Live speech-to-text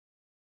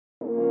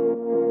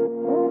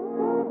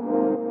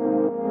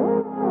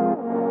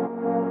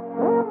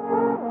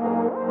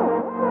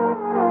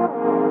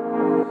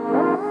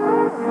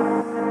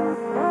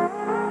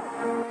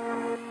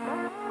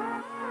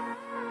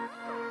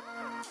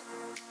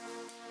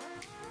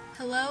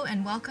Hello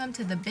and welcome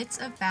to the Bits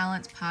of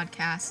Balance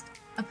podcast,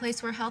 a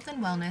place where health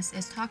and wellness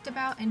is talked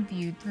about and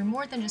viewed through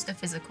more than just a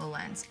physical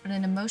lens, but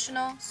an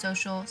emotional,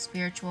 social,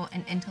 spiritual,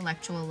 and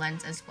intellectual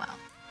lens as well.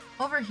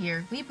 Over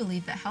here, we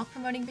believe that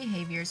health-promoting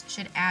behaviors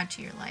should add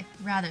to your life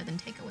rather than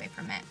take away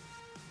from it.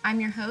 I'm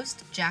your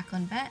host,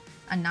 Jacqueline Bett,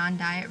 a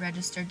non-diet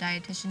registered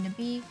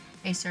dietitian-to-be,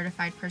 a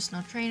certified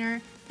personal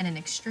trainer, and an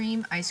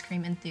extreme ice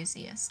cream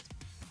enthusiast.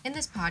 In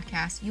this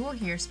podcast, you will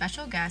hear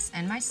special guests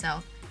and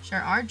myself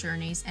share our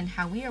journeys and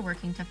how we are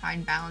working to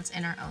find balance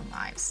in our own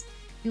lives.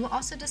 We will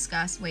also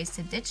discuss ways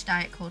to ditch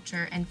diet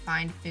culture and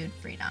find food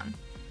freedom.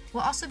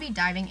 We'll also be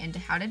diving into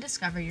how to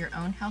discover your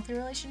own healthy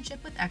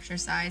relationship with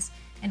exercise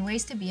and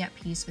ways to be at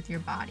peace with your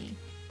body.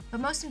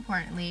 But most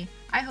importantly,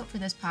 I hope for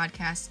this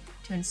podcast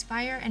to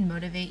inspire and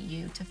motivate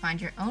you to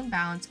find your own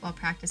balance while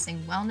practicing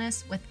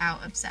wellness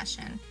without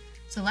obsession.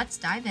 So let's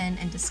dive in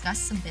and discuss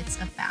some bits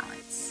of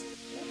balance.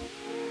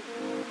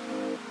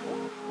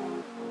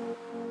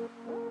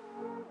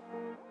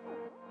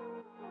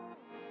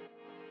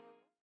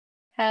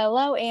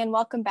 Hello and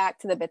welcome back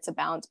to the Bits of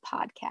Balance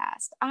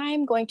podcast.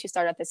 I'm going to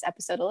start out this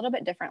episode a little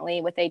bit differently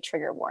with a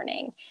trigger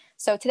warning.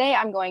 So today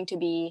I'm going to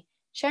be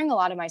sharing a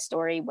lot of my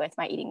story with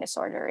my eating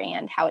disorder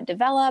and how it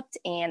developed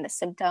and the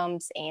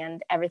symptoms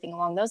and everything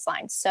along those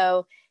lines.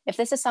 So if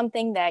this is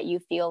something that you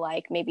feel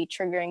like may be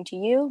triggering to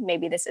you,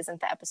 maybe this isn't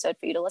the episode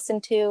for you to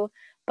listen to,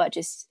 but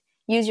just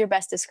use your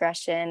best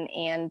discretion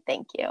and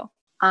thank you.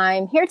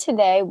 I'm here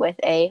today with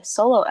a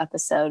solo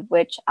episode,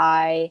 which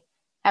I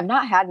have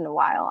not had in a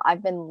while.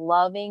 I've been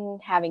loving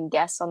having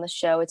guests on the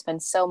show. It's been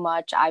so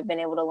much. I've been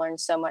able to learn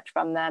so much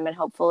from them, and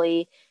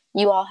hopefully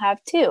you all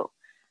have too.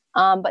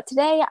 But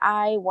today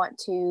I want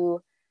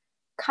to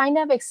kind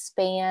of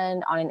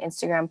expand on an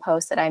Instagram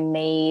post that I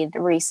made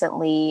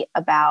recently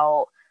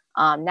about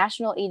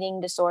National Eating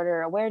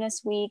Disorder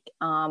Awareness Week.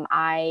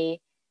 I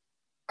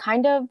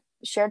kind of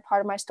shared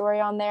part of my story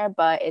on there,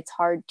 but it's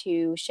hard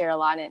to share a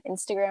lot in an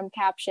Instagram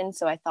caption.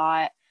 So I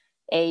thought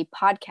a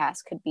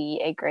podcast could be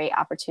a great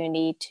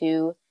opportunity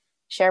to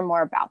share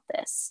more about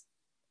this.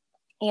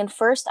 And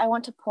first, I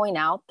want to point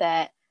out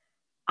that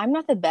I'm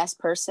not the best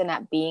person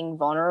at being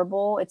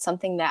vulnerable. It's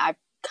something that I've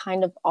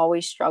kind of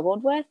always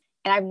struggled with.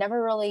 And I've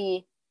never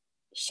really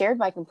shared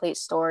my complete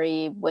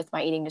story with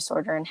my eating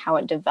disorder and how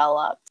it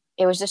developed.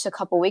 It was just a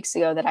couple weeks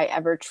ago that I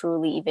ever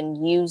truly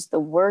even used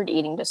the word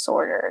eating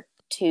disorder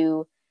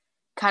to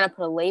kind of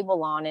put a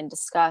label on and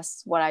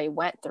discuss what I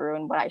went through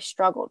and what I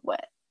struggled with.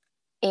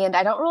 And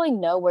I don't really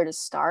know where to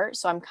start.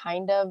 So I'm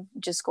kind of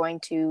just going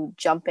to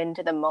jump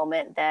into the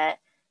moment that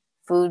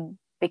food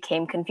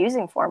became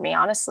confusing for me,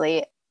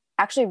 honestly.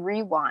 Actually,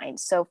 rewind.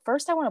 So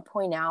first I want to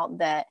point out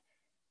that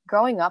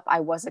growing up, I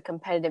was a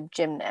competitive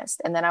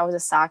gymnast, and then I was a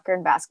soccer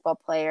and basketball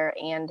player,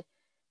 and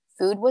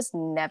food was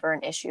never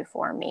an issue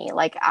for me.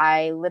 Like,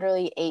 I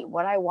literally ate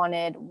what I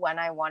wanted, when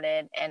I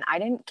wanted, and I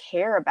didn't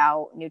care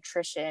about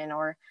nutrition,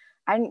 or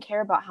I didn't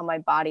care about how my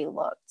body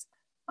looked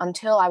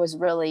until I was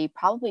really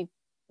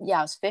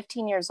I was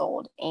 15 years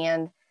old.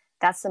 And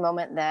that's the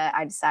moment that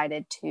I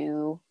decided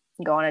to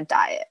go on a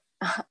diet.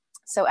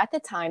 So at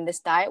the time, this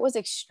diet was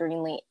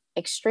extremely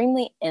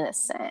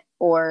innocent,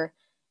 or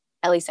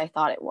at least I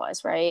thought it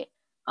was, right?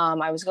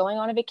 I was going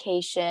on a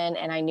vacation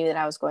and I knew that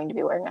I was going to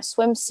be wearing a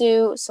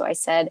swimsuit. So I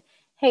said,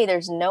 hey,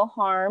 there's no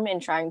harm in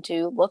trying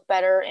to look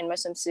better in my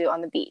swimsuit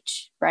on the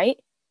beach, right?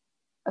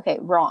 Okay,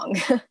 wrong.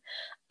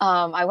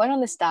 I went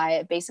on this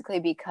diet basically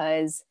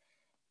because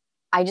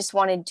I just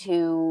wanted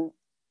to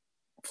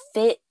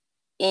fit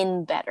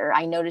in better.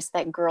 I noticed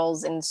that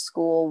girls in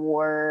school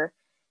were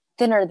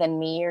thinner than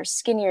me or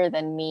skinnier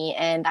than me,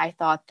 and I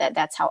thought that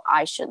that's how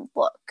I should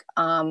look.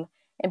 And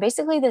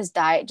basically this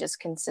diet just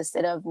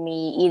consisted of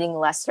me eating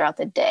less throughout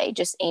the day,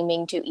 just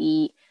aiming to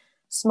eat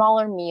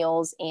smaller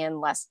meals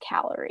and less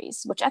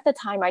calories, which at the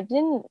time I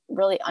didn't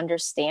really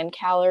understand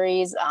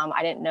calories.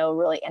 I didn't know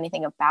really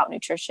anything about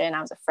nutrition. I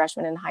was a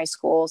freshman in high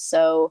school.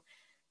 So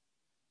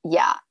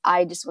yeah,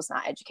 I just was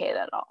not educated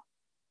at all.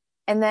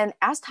 And then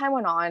as time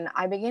went on,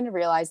 I began to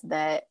realize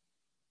that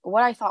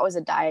what I thought was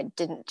a diet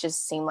didn't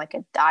just seem like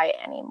a diet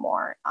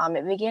anymore.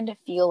 It began to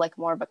feel like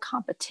more of a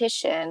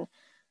competition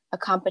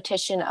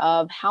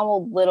of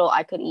how little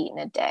I could eat in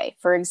a day.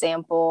 For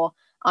example,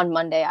 on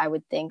Monday, I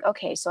would think,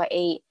 okay, so I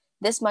ate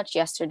this much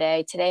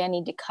yesterday. Today, I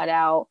need to cut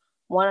out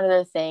one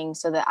other thing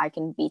so that I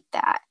can beat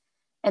that.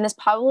 And this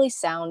probably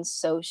sounds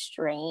so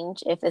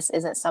strange if this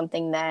isn't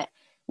something that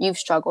you've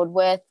struggled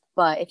with.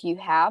 But if you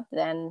have,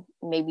 then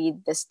maybe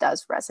this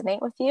does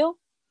resonate with you.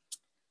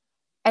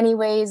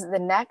 Anyways, the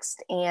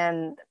next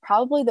and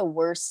probably the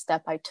worst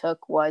step I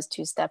took was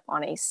to step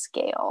on a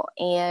scale.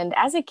 And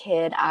as a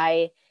kid,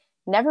 I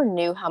never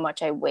knew how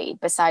much I weighed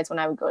besides when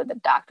I would go to the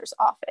doctor's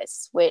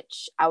office,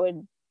 which I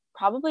would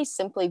probably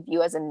simply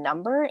view as a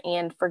number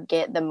and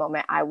forget the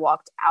moment I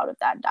walked out of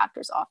that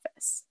doctor's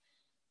office.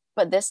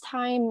 But this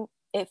time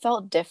it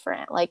felt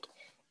different. Like,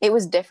 it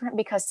was different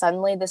because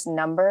suddenly this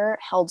number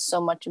held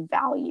so much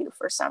value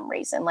for some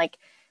reason. Like,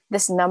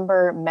 this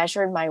number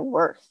measured my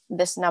worth.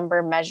 This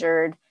number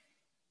measured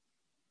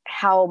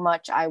how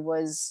much I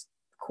was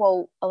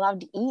quote,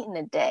 allowed to eat in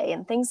a day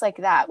and things like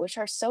that, which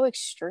are so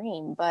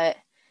extreme, but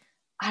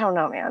I don't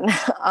know,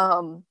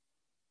 man.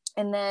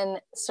 And then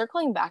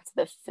circling back to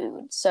the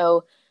food.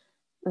 So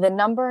the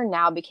number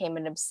now became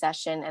an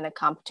obsession and a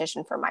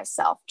competition for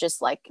myself,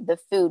 just like the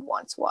food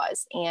once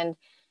was. And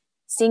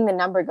seeing the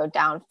number go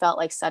down felt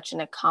like such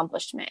an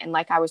accomplishment and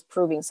like I was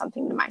proving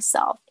something to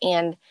myself.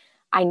 And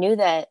I knew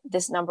that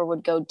this number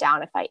would go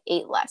down if I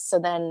ate less. So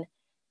then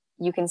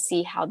you can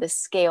see how the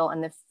scale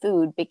and the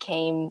food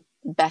became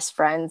best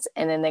friends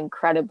in an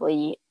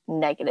incredibly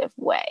negative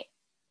way.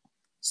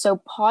 So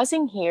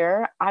pausing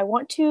here, I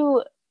want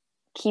to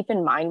keep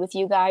in mind with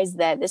you guys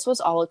that this was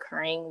all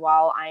occurring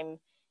while I'm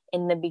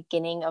in the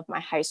beginning of my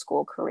high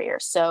school career.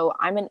 So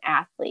I'm an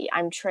athlete.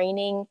 I'm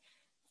training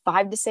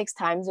 5 to 6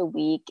 times a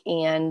week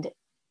and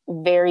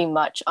very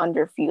much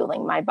under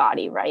fueling my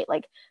body, right?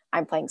 Like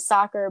I'm playing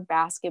soccer,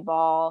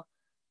 basketball,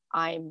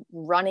 I'm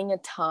running a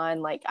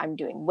ton, like I'm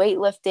doing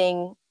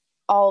weightlifting,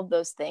 all of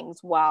those things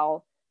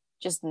while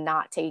just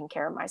not taking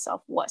care of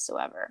myself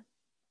whatsoever.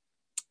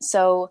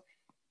 So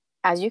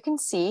as you can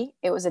see,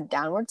 it was a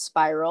downward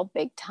spiral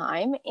big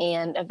time,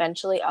 and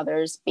eventually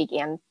others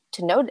began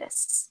to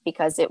notice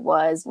because it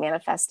was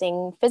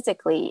manifesting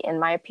physically in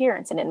my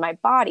appearance and in my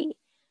body.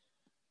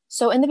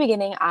 So in the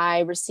beginning,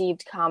 I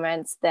received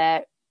comments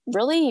that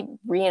really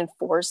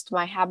reinforced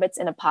my habits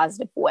in a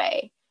positive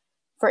way.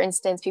 For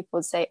instance, people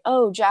would say,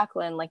 "Oh,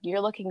 Jacqueline, like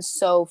you're looking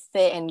so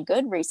fit and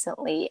good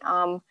recently,"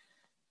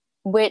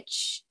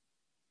 which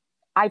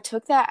I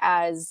took that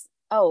as,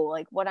 oh,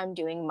 like what I'm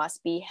doing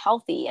must be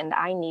healthy and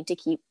I need to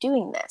keep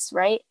doing this,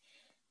 right?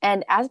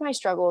 And as my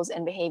struggles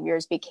and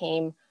behaviors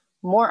became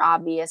more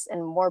obvious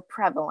and more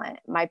prevalent,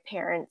 my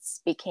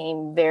parents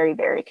became very,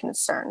 very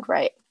concerned,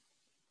 right?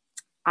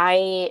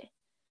 I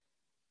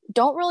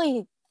don't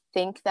really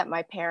think that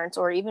my parents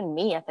or even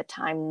me at the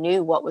time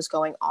knew what was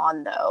going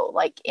on, though,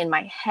 like in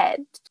my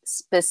head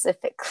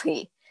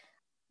specifically.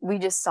 We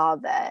just saw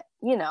that,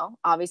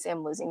 obviously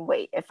I'm losing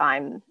weight if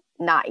I'm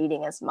not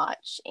eating as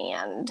much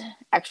and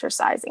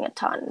exercising a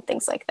ton,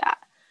 things like that.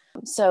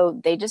 So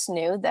they just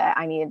knew that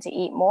I needed to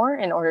eat more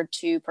in order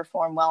to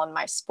perform well in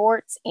my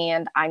sports.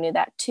 And I knew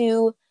that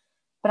too.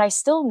 But I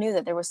still knew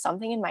that there was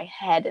something in my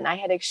head, and I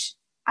had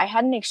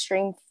an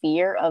extreme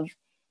fear of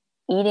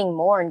eating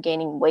more and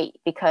gaining weight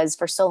because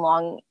for so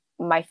long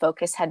my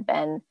focus had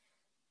been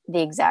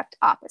the exact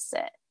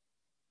opposite.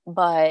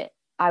 But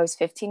I was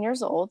 15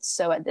 years old,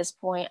 so at this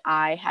point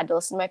I had to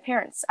listen to my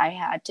parents. I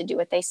had to do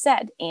what they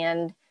said,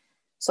 and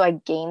so I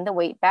gained the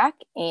weight back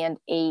and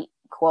ate,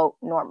 quote,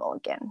 normal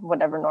again,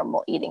 whatever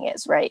normal eating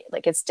is, right?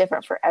 Like it's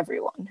different for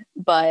everyone.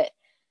 But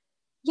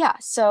yeah,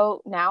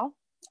 so now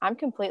I'm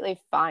completely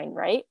fine,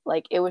 right?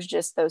 Like it was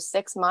just those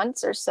 6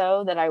 months or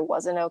so that I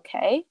wasn't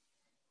okay.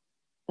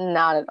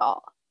 Not at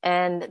all.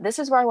 And this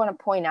is where I want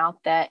to point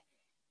out that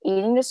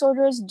eating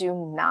disorders do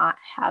not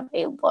have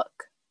a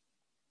look.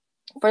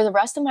 For the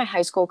rest of my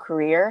high school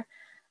career,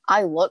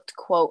 I looked,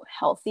 quote,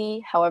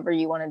 healthy, however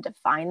you want to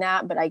define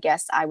that, but I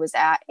guess I was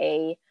at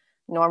a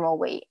normal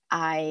weight.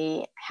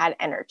 I had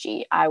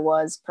energy. I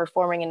was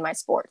performing in my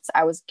sports.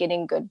 I was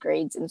getting good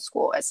grades in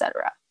school,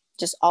 etc.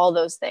 Just all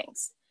those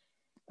things.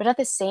 But at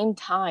the same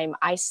time,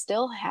 I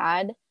still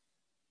had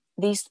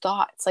these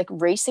thoughts like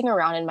racing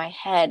around in my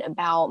head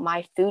about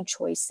my food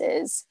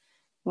choices,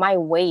 my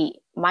weight,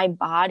 my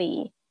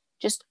body,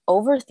 just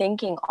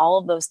overthinking all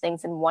of those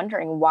things and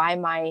wondering why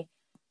my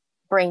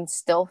brain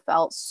still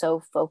felt so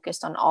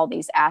focused on all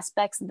these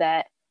aspects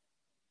that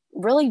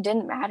really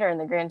didn't matter in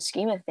the grand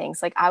scheme of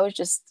things. Like I was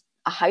just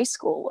a high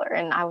schooler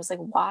and I was like,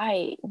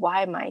 why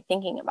am I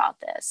thinking about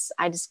this?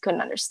 I just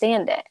couldn't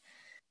understand it.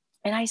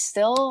 And I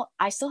still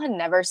had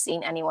never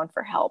seen anyone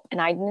for help.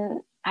 And I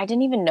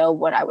didn't even know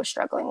what I was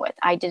struggling with.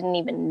 I didn't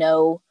even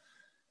know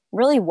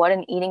really what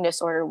an eating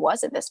disorder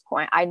was at this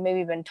point. I'd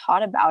maybe been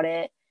taught about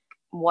it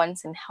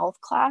once in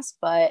health class,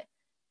 but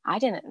I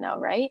didn't know,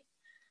 right?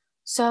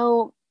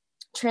 So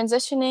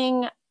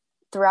transitioning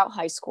throughout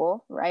high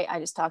school, right? I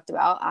just talked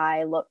about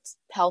I looked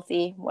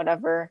healthy,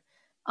 whatever.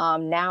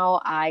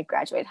 Now I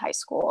graduated high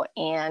school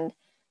and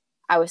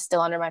I was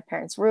still under my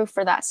parents' roof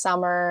for that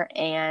summer,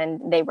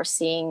 and they were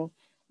seeing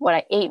what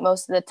I ate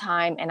most of the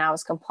time, and I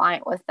was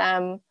compliant with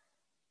them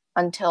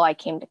until I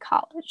came to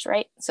college,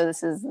 right? So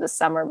this is the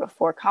summer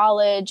before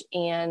college,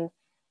 and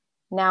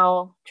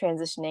now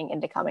transitioning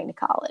into coming to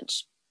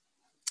college.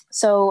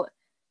 So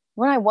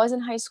when I was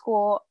in high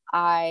school,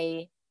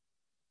 I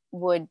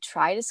would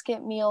try to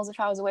skip meals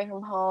if I was away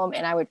from home,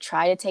 and I would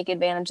try to take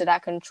advantage of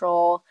that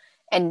control.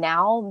 And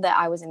now that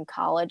I was in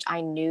college,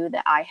 I knew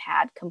that I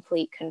had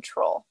complete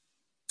control.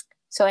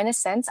 So in a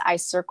sense, I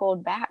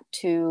circled back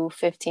to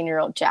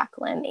 15-year-old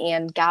Jacqueline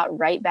and got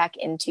right back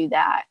into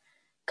that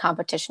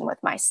competition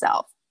with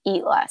myself.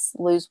 Eat less,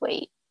 lose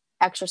weight,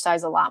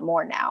 exercise a lot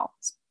more now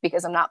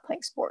because I'm not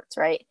playing sports,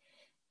 right?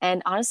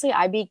 And honestly,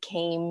 I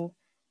became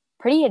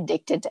pretty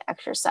addicted to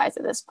exercise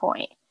at this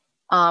point.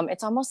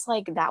 It's almost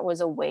like that was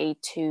a way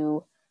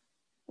to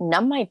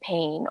numb my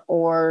pain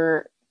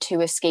or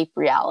to escape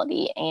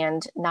reality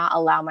and not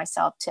allow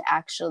myself to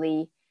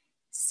actually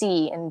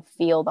see and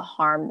feel the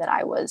harm that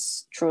I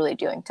was truly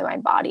doing to my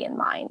body and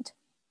mind.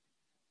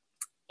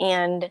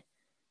 And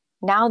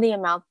now the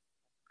amount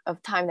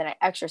of time that I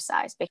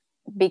exercise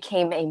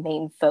became a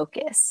main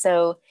focus.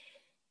 So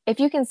if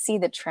you can see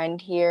the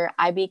trend here,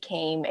 I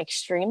became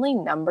extremely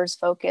numbers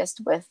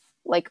focused with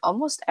like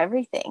almost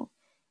everything.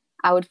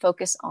 I would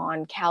focus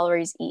on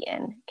calories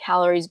eaten,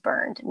 calories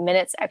burned,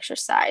 minutes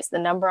exercise, the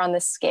number on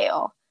the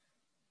scale.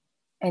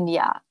 And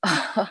yeah,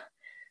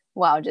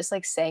 wow, just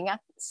like saying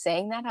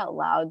that out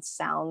loud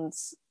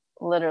sounds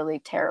literally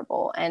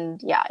terrible.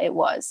 And yeah, it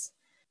was.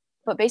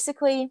 But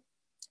basically,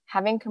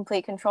 having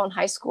complete control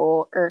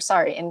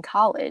in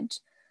college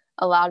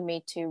allowed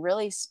me to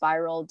really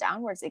spiral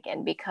downwards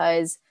again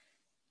because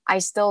I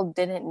still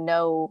didn't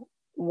know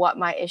what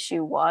my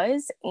issue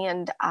was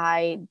and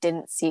I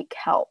didn't seek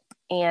help.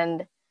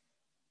 And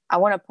I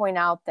want to point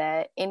out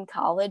that in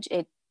college,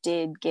 it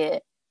did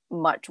get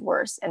much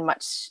worse and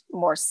much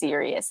more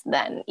serious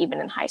than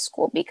even in high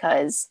school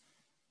because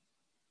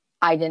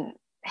I didn't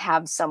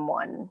have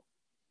someone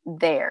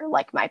there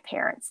like my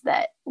parents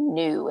that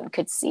knew and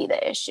could see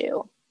the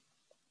issue.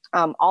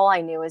 All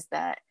I knew is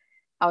that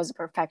I was a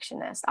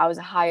perfectionist. I was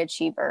a high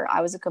achiever.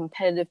 I was a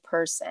competitive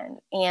person.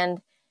 And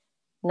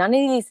none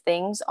of these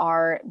things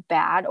are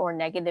bad or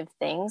negative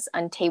things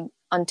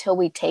until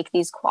we take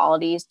these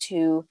qualities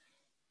to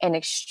an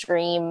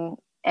extreme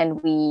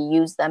and we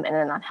use them in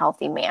an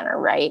unhealthy manner,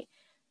 right?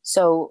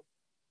 So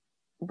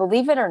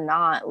believe it or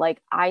not,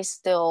 like I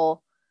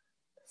still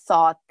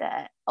thought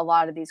that a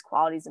lot of these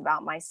qualities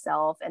about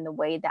myself and the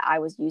way that I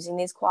was using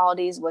these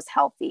qualities was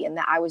healthy and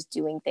that I was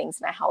doing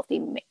things in a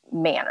healthy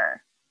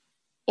manner.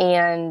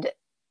 And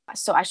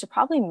so I should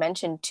probably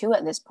mention too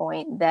at this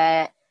point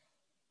that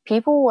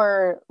people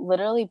were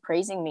literally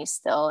praising me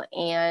still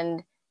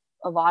and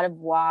a lot of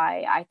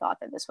why I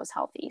thought that this was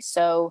healthy.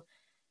 So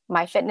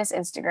my fitness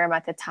Instagram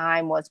at the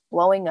time was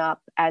blowing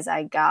up as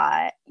I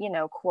got,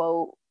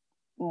 quote,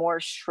 more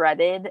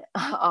shredded,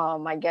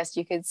 I guess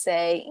you could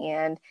say.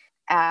 And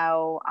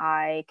how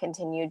I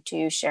continued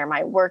to share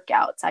my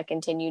workouts. I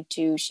continued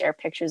to share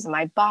pictures of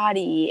my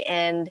body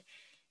and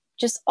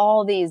just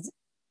all these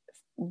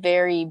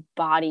very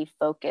body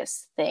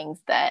focused things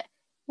that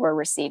were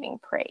receiving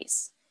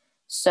praise.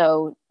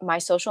 So my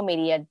social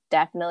media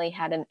definitely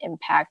had an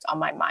impact on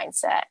my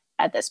mindset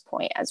at this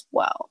point as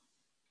well.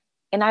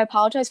 And I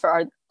apologize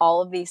for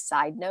all of these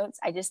side notes.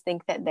 I just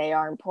think that they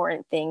are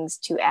important things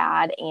to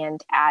add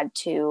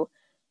to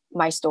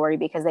my story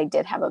because they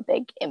did have a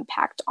big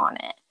impact on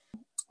it.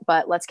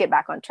 But let's get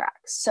back on track.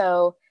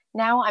 So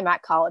now I'm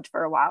at college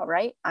for a while,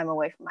 right? I'm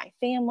away from my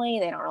family.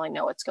 They don't really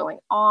know what's going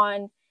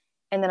on.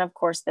 And then, of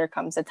course, there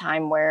comes a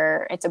time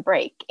where it's a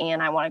break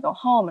and I want to go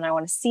home and I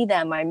want to see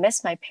them. I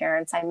miss my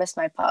parents. I miss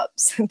my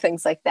pups and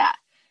things like that.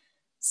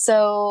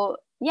 So,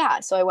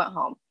 yeah, so I went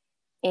home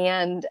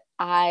and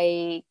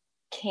I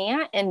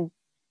can't and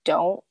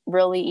don't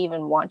really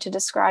even want to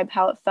describe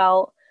how it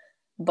felt.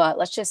 But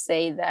let's just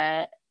say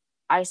that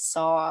I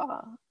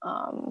saw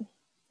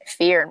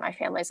fear in my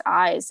family's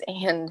eyes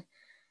and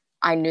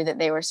I knew that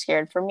they were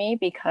scared for me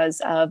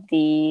because of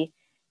the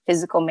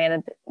physical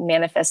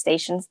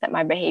manifestations that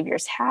my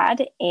behaviors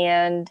had.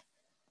 And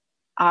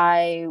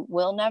I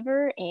will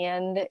never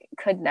and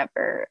could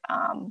never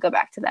go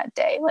back to that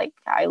day. Like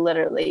I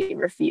literally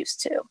refuse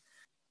to.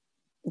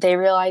 They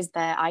realized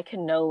that I could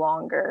no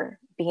longer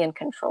be in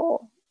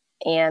control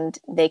and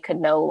they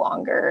could no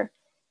longer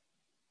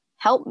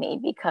help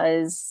me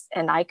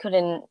and I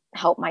couldn't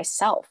help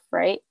myself,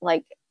 right?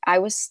 Like I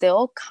was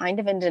still kind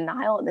of in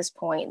denial at this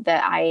point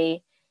that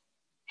I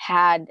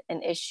had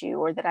an issue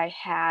or that I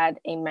had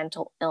a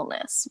mental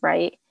illness,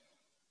 right?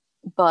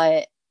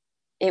 But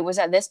it was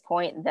at this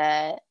point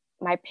that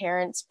my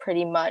parents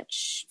pretty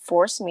much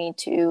forced me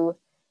to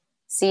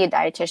see a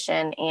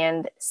dietitian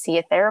and see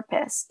a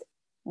therapist,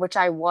 which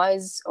I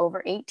was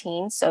over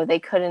 18, so they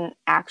couldn't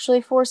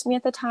actually force me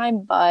at the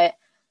time, but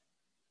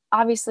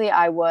obviously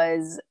I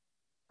was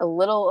a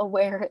little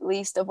aware at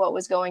least of what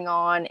was going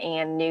on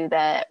and knew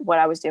that what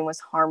I was doing was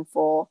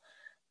harmful.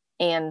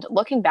 And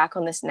looking back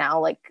on this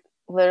now, like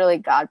literally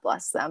God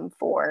bless them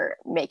for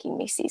making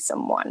me see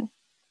someone.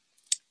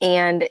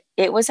 And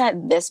it was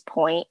at this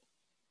point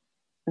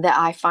that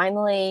I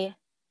finally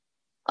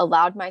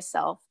allowed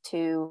myself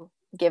to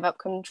give up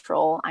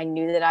control. I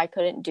knew that I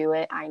couldn't do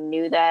it. I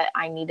knew that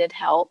I needed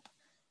help,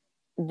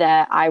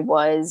 that I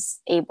was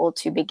able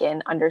to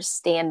begin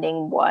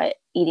understanding what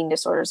eating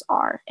disorders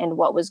are and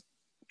what was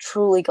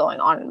truly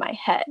going on in my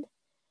head.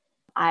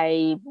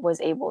 I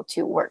was able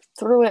to work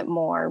through it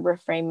more,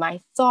 reframe my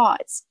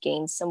thoughts,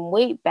 gain some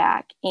weight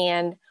back.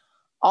 And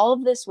all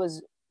of this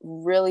was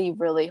really,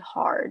 really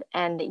hard.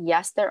 And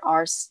yes, there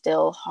are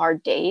still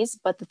hard days,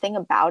 but the thing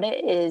about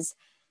it is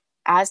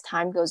as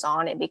time goes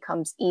on, it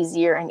becomes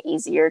easier and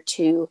easier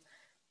to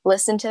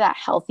listen to that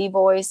healthy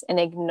voice and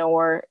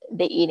ignore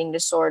the eating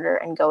disorder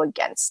and go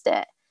against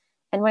it.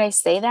 And when I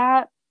say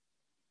that,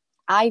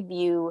 I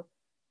view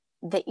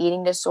the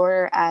eating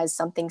disorder as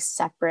something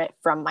separate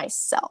from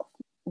myself.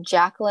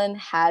 Jacqueline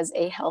has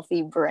a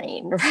healthy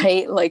brain,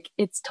 right? Like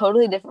it's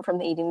totally different from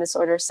the eating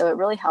disorder. So it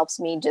really helps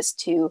me just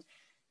to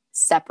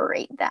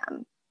separate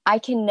them. I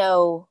can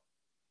know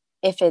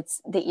if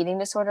it's the eating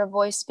disorder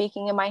voice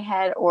speaking in my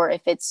head or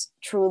if it's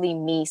truly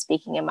me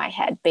speaking in my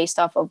head based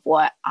off of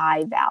what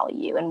I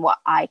value and what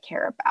I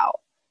care about.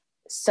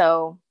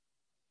 So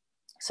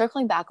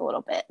circling back a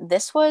little bit,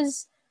 this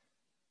was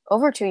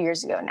over 2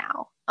 years ago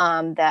now,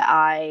 that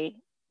I,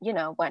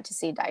 went to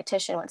see a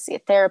dietitian, went to see a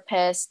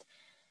therapist.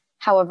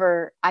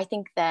 However, I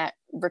think that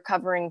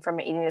recovering from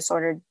an eating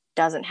disorder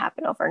doesn't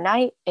happen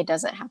overnight. It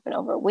doesn't happen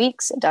over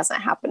weeks. It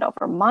doesn't happen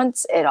over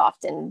months. It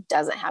often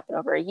doesn't happen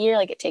over a year.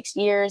 Like it takes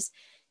years.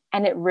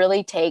 And it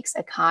really takes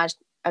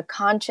a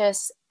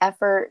conscious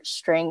effort,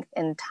 strength,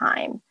 and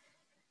time.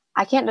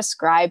 I can't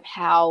describe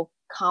how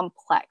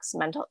complex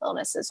mental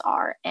illnesses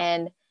are.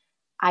 And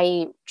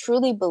I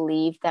truly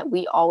believe that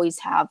we always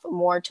have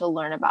more to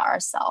learn about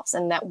ourselves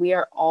and that we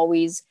are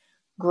always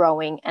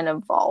growing and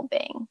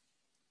evolving.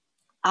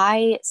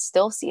 I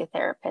still see a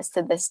therapist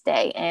to this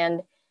day,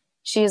 and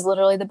she is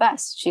literally the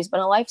best. She's been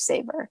a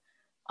lifesaver.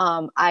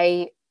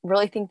 I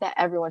really think that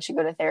everyone should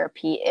go to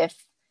therapy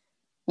if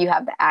you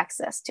have the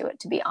access to it,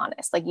 to be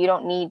honest. Like, you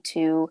don't need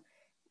to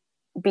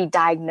be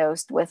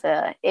diagnosed with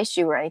a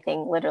issue or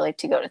anything literally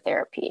to go to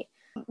therapy.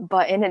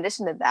 But in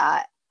addition to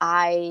that,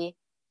 I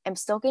am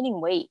still gaining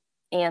weight,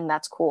 and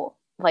that's cool.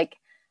 Like,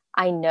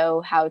 I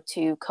know how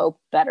to cope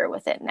better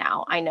with it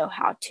now. I know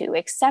how to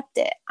accept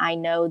it. I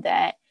know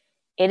that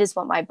it is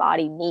what my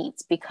body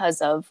needs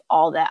because of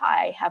all that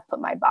I have put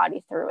my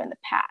body through in the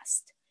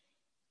past.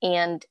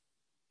 And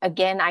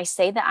again, I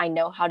say that I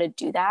know how to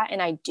do that,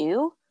 and I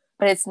do,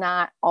 but it's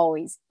not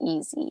always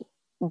easy.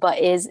 But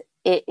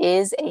it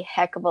is a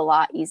heck of a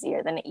lot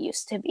easier than it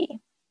used to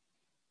be.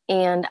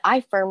 And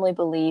I firmly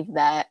believe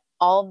that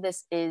all of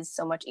this is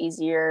so much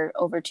easier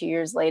over 2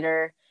 years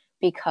later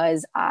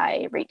because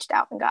I reached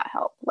out and got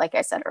help. Like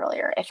I said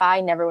earlier, if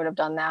I never would have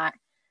done that,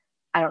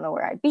 I don't know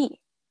where I'd be.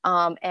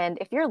 And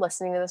if you're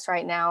listening to this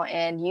right now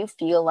and you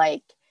feel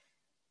like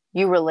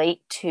you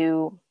relate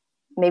to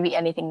maybe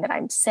anything that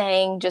I'm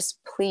saying, just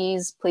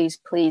please, please,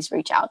 please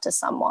reach out to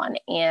someone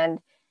and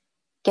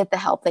get the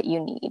help that you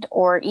need,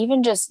 or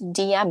even just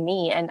DM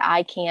me and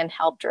I can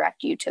help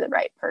direct you to the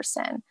right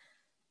person.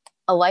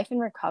 A life in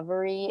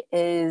recovery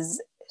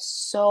is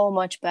so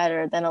much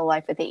better than a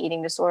life with the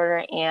eating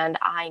disorder, and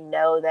I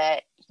know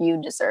that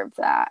you deserve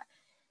that.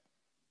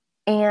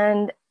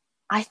 And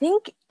I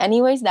think,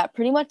 anyways, that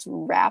pretty much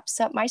wraps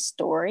up my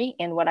story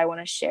and what I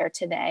want to share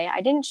today. I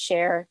didn't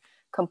share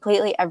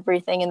completely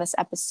everything in this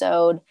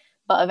episode,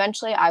 but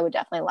eventually I would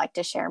definitely like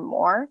to share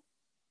more.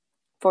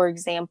 For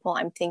example,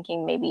 I'm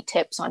thinking maybe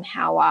tips on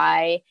how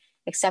I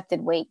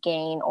accepted weight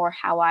gain, or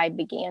how I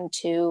began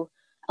to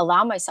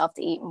allow myself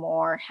to eat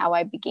more, how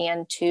I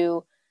began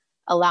to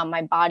allow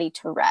my body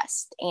to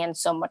rest, and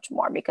so much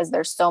more, because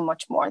there's so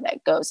much more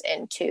that goes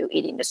into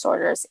eating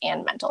disorders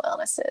and mental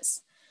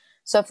illnesses.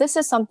 So if this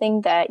is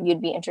something that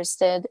you'd be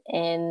interested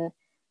in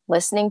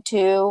listening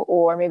to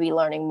or maybe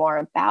learning more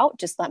about,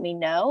 just let me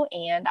know.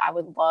 And I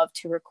would love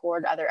to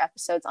record other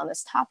episodes on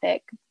this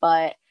topic.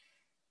 But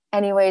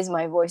anyways,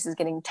 my voice is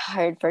getting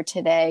tired for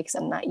today because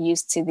I'm not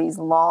used to these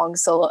long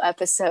solo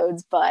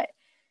episodes. But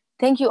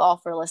thank you all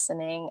for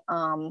listening.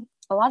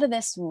 A lot of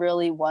this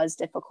really was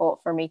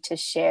difficult for me to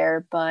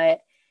share,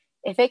 but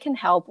if it can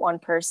help one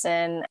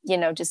person,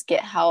 just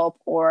get help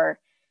or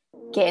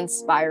get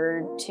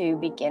inspired to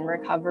begin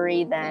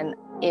recovery, then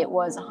it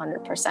was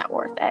 100%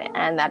 worth it.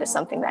 And that is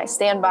something that I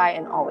stand by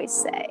and always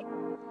say.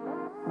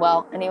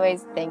 Well,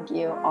 anyways, thank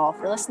you all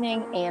for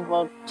listening, and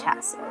we'll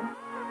chat soon.